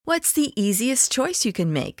What's the easiest choice you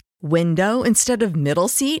can make? Window instead of middle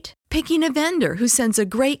seat? Picking a vendor who sends a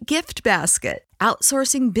great gift basket?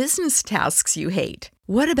 Outsourcing business tasks you hate?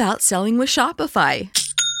 What about selling with Shopify?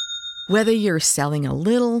 Whether you're selling a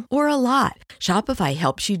little or a lot, Shopify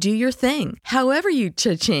helps you do your thing, however you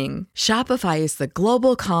cha-ching. Shopify is the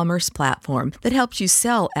global commerce platform that helps you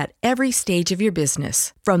sell at every stage of your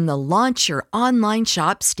business. From the launch your online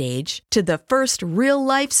shop stage to the first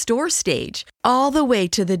real-life store stage, all the way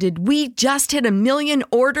to the did we just hit a million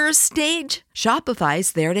orders stage.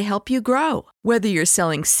 Shopify's there to help you grow. Whether you're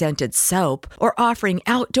selling scented soap or offering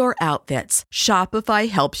outdoor outfits, Shopify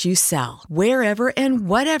helps you sell. Wherever and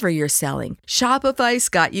whatever you're selling, Shopify's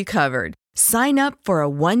got you covered. Sign up for a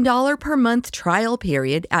 $1 per month trial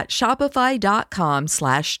period at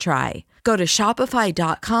shopify.com/try. Go to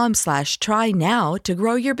shopify.com/try now to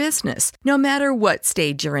grow your business, no matter what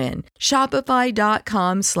stage you're in.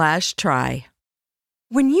 Shopify.com/try.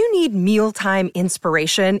 When you need mealtime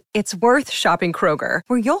inspiration, it's worth shopping Kroger,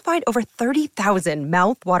 where you'll find over 30,000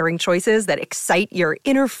 mouth-watering choices that excite your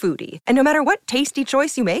inner foodie. And no matter what tasty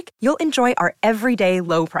choice you make, you'll enjoy our everyday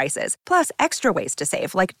low prices, plus extra ways to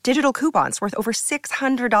save, like digital coupons worth over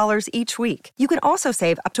 $600 each week. You can also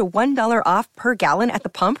save up to $1 off per gallon at the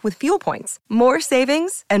pump with fuel points. More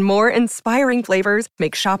savings and more inspiring flavors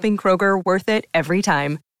make shopping Kroger worth it every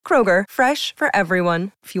time. Kroger, fresh for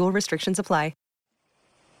everyone. Fuel restrictions apply.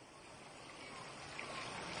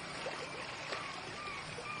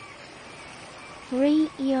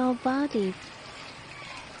 Free your body.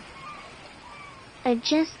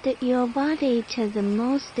 Adjust your body to the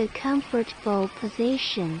most comfortable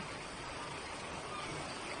position.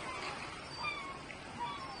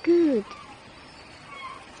 Good.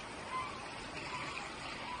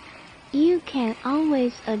 You can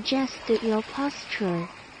always adjust your posture.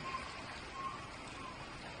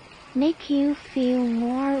 Make you feel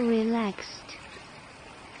more relaxed.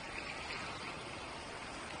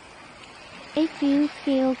 If you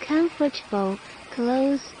feel comfortable,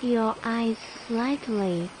 close your eyes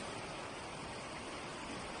slightly.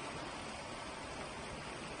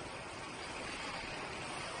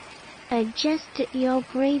 Adjust your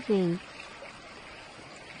breathing.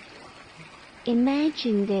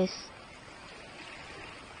 Imagine this.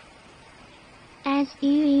 As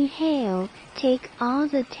you inhale, take all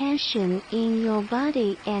the tension in your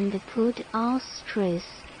body and put all stress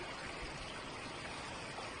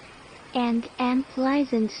and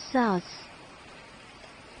unpleasant thoughts.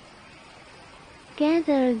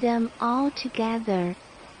 Gather them all together.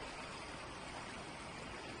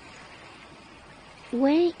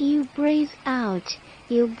 When you breathe out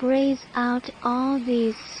all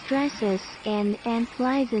these stresses and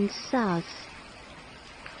unpleasant thoughts.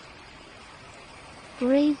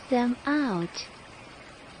 Breathe them out.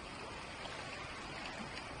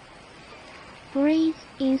 Breathe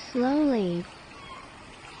in slowly.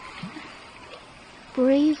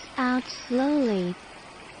 Breathe out slowly.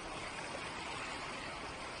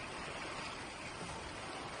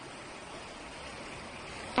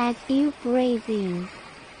 As you breathe in,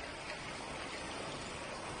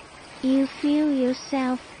 you feel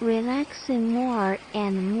yourself relaxing more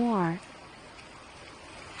and more.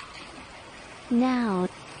 Now,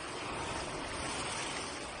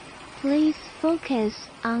 please focus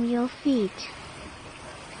on your feet.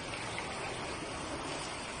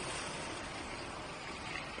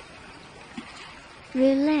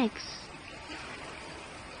 Relax.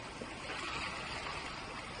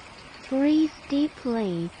 Breathe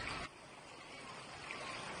deeply.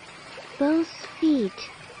 Both feet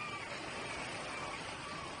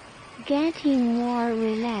getting more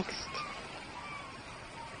relaxed.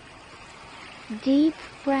 Deep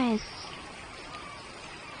breaths.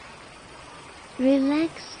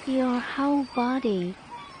 Relax your whole body.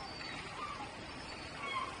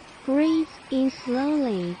 Breathe in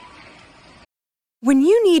slowly. When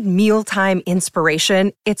you need mealtime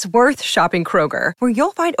inspiration, it's worth shopping Kroger, where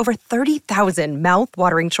you'll find over 30,000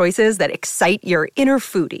 mouth-watering choices that excite your inner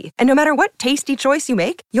foodie. And no matter what tasty choice you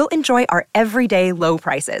make, you'll enjoy our everyday low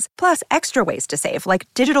prices, plus extra ways to save, like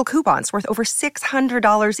digital coupons worth over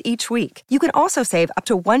 $600 each week. You can also save up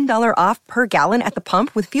to $1 off per gallon at the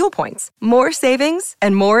pump with fuel points. More savings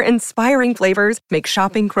and more inspiring flavors make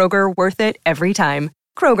shopping Kroger worth it every time.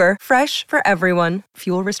 Kroger, fresh for everyone.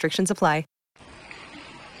 Fuel restrictions apply.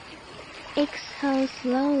 Exhale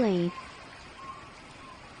slowly.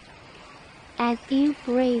 As you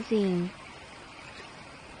breathe in,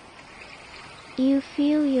 you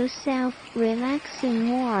feel yourself relaxing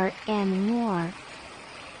more and more.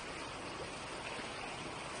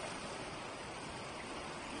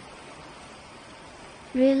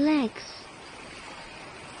 Relax.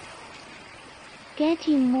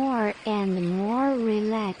 getting more and more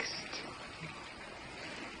relaxed.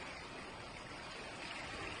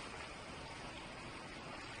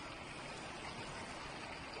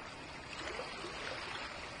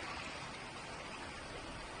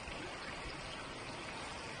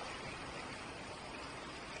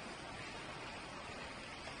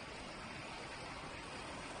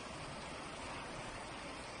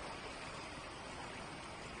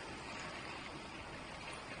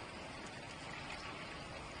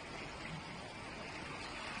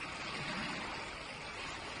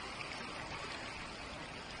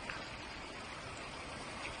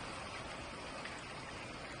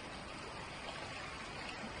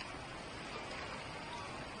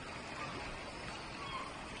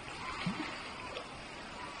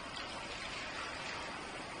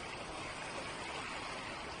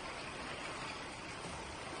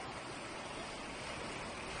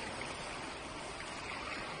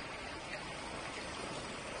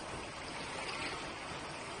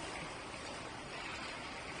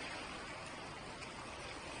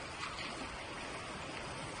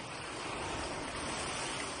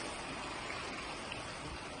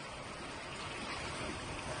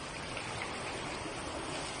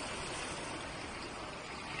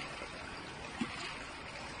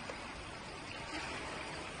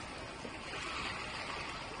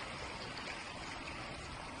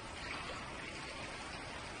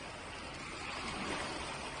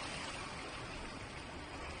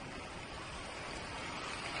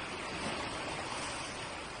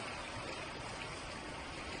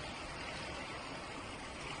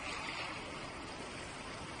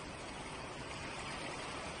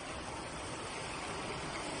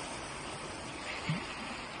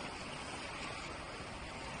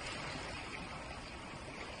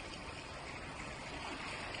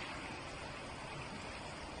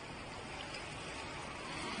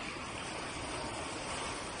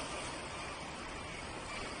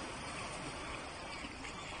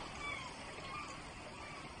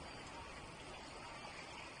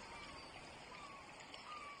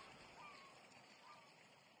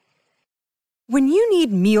 When you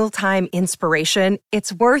need mealtime inspiration,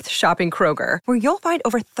 it's worth shopping Kroger, where you'll find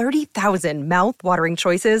over 30,000 mouth-watering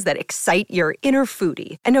choices that excite your inner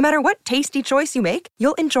foodie. And no matter what tasty choice you make,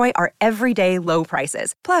 you'll enjoy our everyday low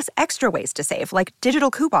prices, plus extra ways to save, like digital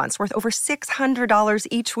coupons worth over $600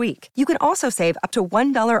 each week. You can also save up to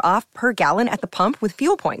 $1 off per gallon at the pump with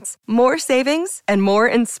fuel points. More savings and more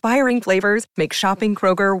inspiring flavors make shopping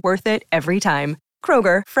Kroger worth it every time.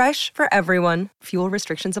 Kroger, fresh for everyone. Fuel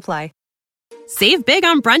restrictions apply. Save big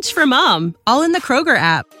on brunch for mom, all in the Kroger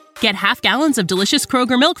app. Get half gallons of delicious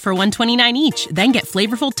Kroger milk for $1.29 each. Then get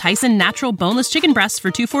flavorful Tyson natural boneless chicken breasts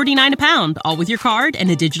for $2.49 a pound, all with your card and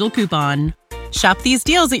a digital coupon. Shop these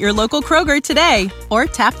deals at your local Kroger today, or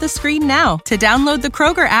tap the screen now to download the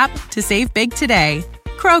Kroger app to save big today.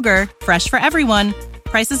 Kroger, fresh for everyone.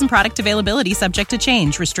 Prices and product availability subject to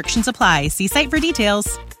change. Restrictions apply. See site for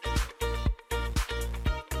details.